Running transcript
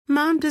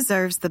Mom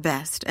deserves the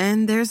best,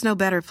 and there's no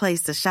better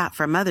place to shop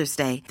for Mother's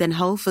Day than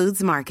Whole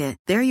Foods Market.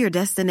 They're your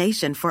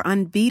destination for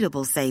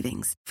unbeatable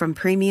savings, from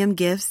premium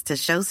gifts to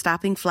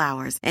show-stopping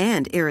flowers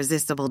and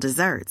irresistible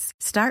desserts.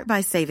 Start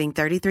by saving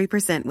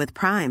 33% with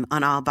Prime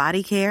on all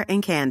body care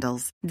and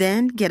candles.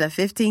 Then get a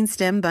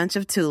 15-stem bunch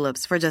of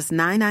tulips for just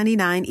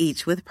 $9.99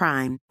 each with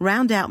Prime.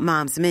 Round out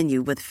Mom's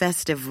menu with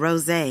festive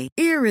rosé,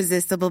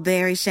 irresistible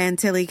berry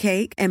chantilly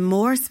cake, and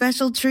more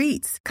special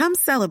treats. Come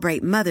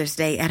celebrate Mother's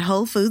Day at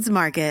Whole Foods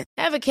Market.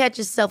 Ever catch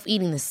yourself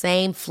eating the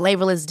same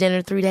flavorless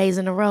dinner 3 days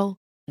in a row?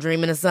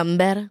 Dreaming of something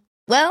better?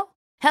 Well,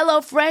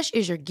 HelloFresh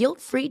is your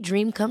guilt-free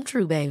dream come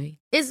true, baby.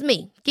 It's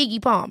me,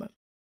 Keke Palmer.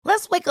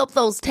 Let's wake up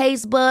those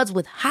taste buds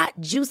with hot,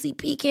 juicy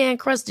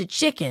pecan-crusted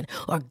chicken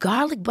or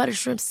garlic butter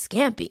shrimp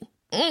scampi.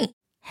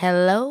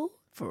 Hello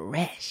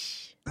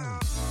Fresh.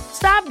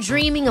 Stop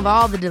dreaming of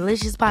all the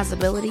delicious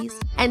possibilities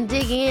and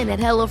dig in at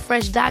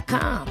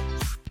HelloFresh.com.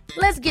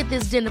 Let's get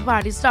this dinner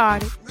party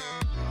started.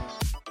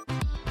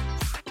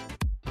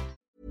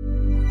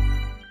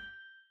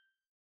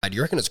 Do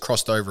you reckon it's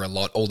crossed over a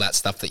lot, all that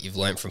stuff that you've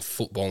learned from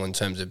football in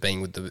terms of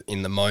being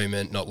in the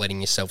moment, not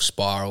letting yourself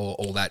spiral,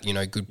 all that,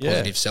 good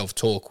positive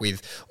self-talk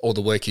with all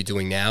the work you're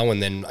doing now,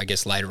 and then I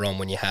guess later on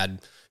when you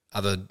had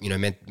other,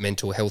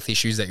 mental health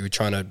issues that you were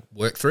trying to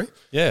work through?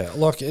 Yeah,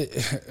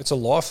 it's a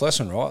life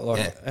lesson,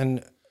 right?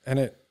 And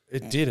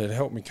it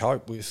helped me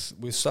cope with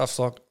stuff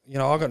like,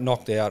 I got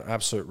knocked out,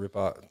 absolute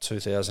ripper,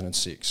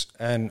 2006,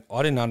 and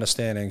I didn't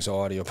understand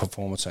anxiety or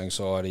performance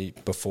anxiety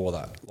before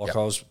that. I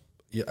was,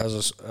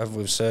 as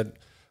we've said,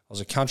 I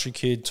was a country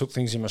kid, took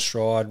things in my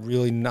stride,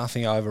 really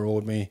nothing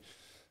overawed me,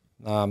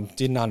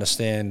 didn't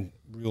understand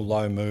real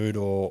low mood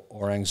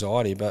or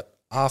anxiety. But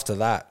after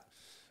that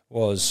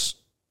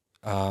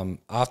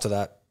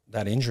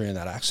that injury and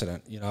that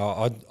accident,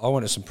 I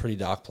went to some pretty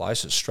dark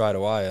places straight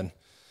away. And,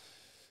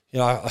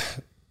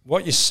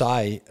 what you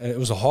say, and it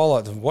was a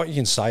highlight of what you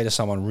can say to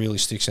someone really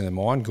sticks in their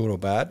mind, good or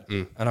bad.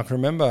 And I can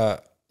remember,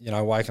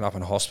 waking up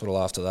in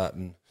hospital after that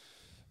and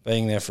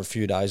being there for a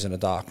few days in a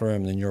dark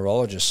room. The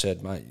neurologist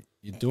said, "Mate,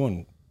 you're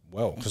doing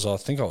well," because I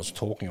think I was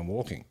talking and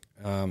walking.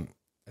 I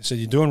said,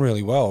 "You're doing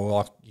really well.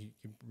 Like you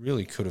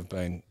really could have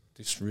been.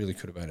 This really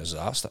could have been a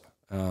disaster."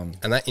 And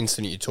that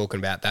incident you're talking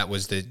about, that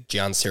was the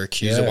Gian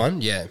Syracuse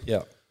one, yeah.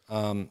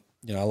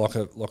 Like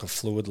a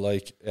fluid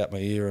leak out my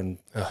ear and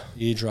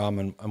eardrum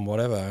and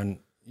whatever, and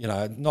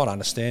not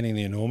understanding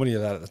the enormity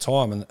of that at the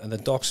time. And the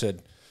doc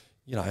said,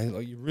 you're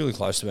really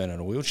close to being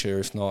in a wheelchair.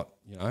 If not,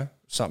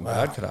 something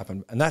bad could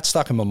happen. And that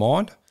stuck in my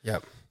mind.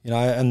 Yep.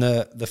 And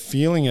the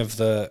feeling of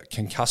the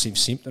concussive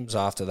symptoms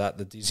after that,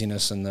 the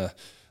dizziness and the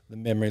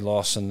memory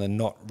loss and the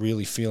not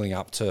really feeling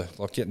up to,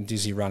 like getting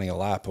dizzy running a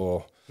lap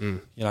or,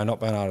 not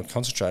being able to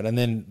concentrate. And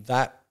then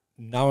that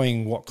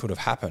knowing what could have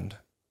happened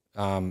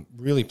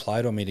really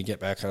played on me to get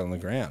back out on the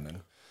ground.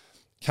 And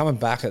coming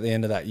back at the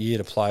end of that year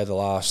to play the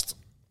last,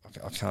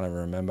 I can't even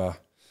remember,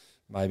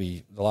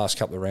 maybe the last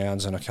couple of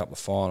rounds and a couple of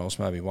finals,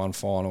 maybe one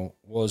final,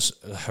 was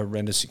a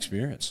horrendous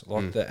experience.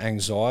 Like the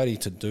anxiety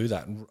to do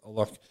that.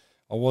 Like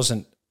I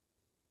wasn't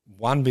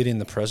one bit in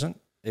the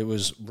present. It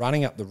was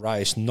running up the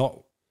race,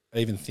 not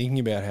even thinking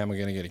about how am I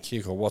going to get a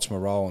kick or what's my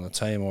role on the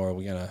team or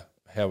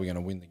how are we going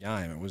to win the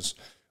game. It was,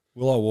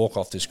 will I walk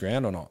off this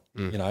ground or not?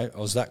 I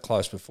was that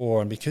close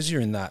before. And because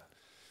you're in that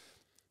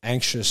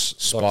anxious,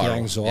 spiral, like the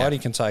anxiety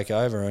can take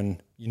over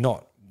and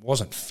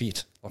wasn't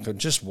fit. Like I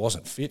just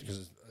wasn't fit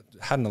because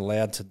hadn't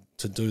allowed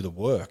to do the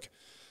work.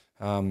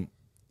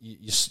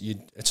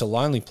 It's a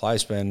lonely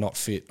place being not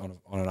fit on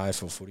an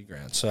AFL footy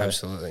ground. So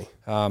absolutely.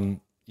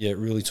 It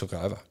really took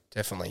over.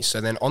 Definitely. So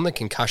then on the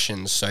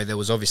concussions, so there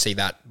was obviously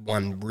that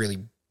one really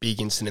big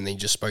incident that you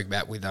just spoke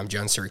about with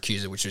Gian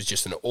Syracuse, which was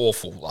just an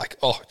awful,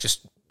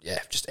 just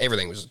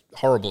everything was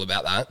horrible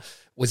about that.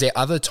 Was there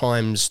other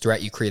times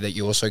throughout your career that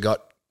you also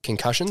got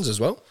concussions as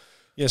well?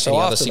 Yeah, so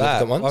any after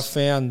that, I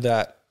found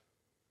that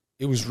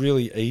it was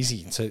really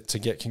easy to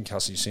get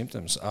concussive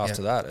symptoms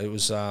after that. It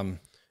was... and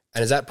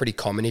is that pretty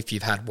common if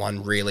you've had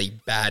one really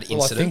bad incident?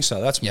 Well, I think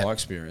so. That's my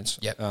experience.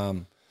 Yep.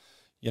 And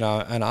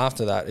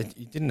after that,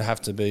 it didn't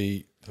have to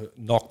be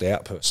knocked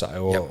out per se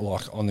or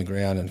like on the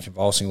ground and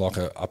convulsing like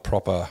a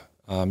proper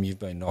you've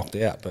been knocked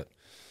out, but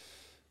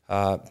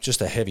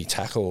just a heavy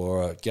tackle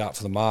or a go up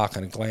for the mark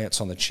and a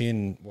glance on the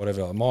chin,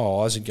 whatever.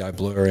 My eyes would go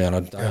blurry and a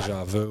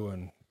deja vu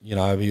and,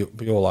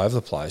 be all over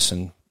the place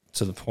and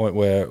to the point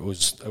where it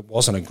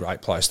wasn't a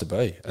great place to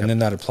be. And then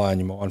that'd play in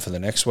your mind for the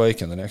next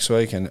week and the next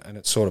week and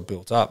it sort of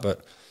built up.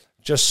 But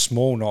just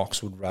small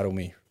knocks would rattle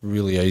me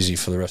really easy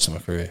for the rest of my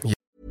career. Yeah.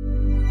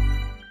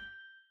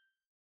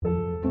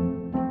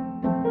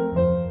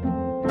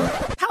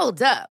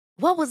 Hold up.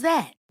 What was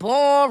that?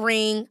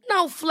 Boring.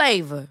 No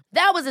flavor.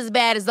 That was as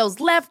bad as those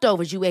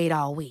leftovers you ate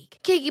all week.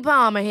 Keke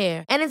Palmer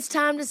here. And it's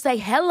time to say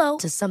hello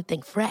to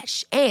something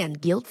fresh and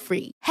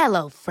guilt-free.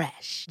 Hello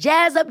Fresh.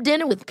 Jazz up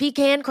dinner with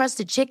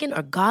pecan-crusted chicken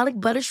or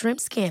garlic butter shrimp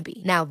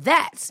scampi. Now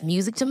that's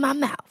music to my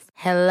mouth.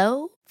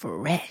 Hello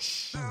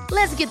Fresh.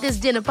 Let's get this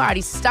dinner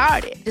party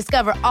started.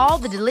 Discover all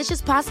the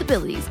delicious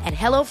possibilities at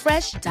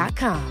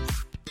HelloFresh.com.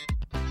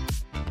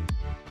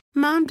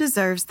 Mom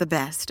deserves the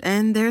best,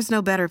 and there's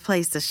no better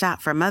place to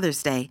shop for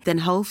Mother's Day than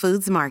Whole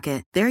Foods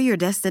Market. They're your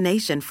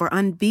destination for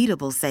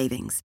unbeatable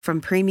savings,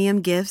 from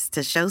premium gifts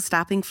to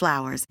show-stopping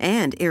flowers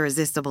and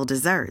irresistible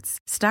desserts.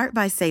 Start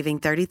by saving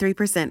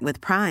 33%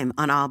 with Prime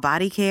on all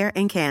body care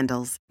and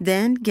candles.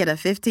 Then get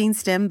a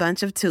 15-stem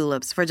bunch of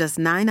tulips for just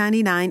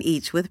 $9.99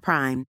 each with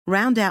Prime.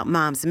 Round out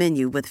Mom's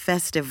menu with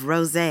festive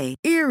rosé,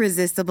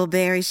 irresistible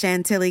berry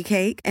chantilly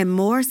cake, and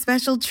more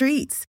special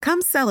treats.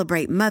 Come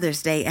celebrate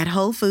Mother's Day at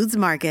Whole Foods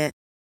Market.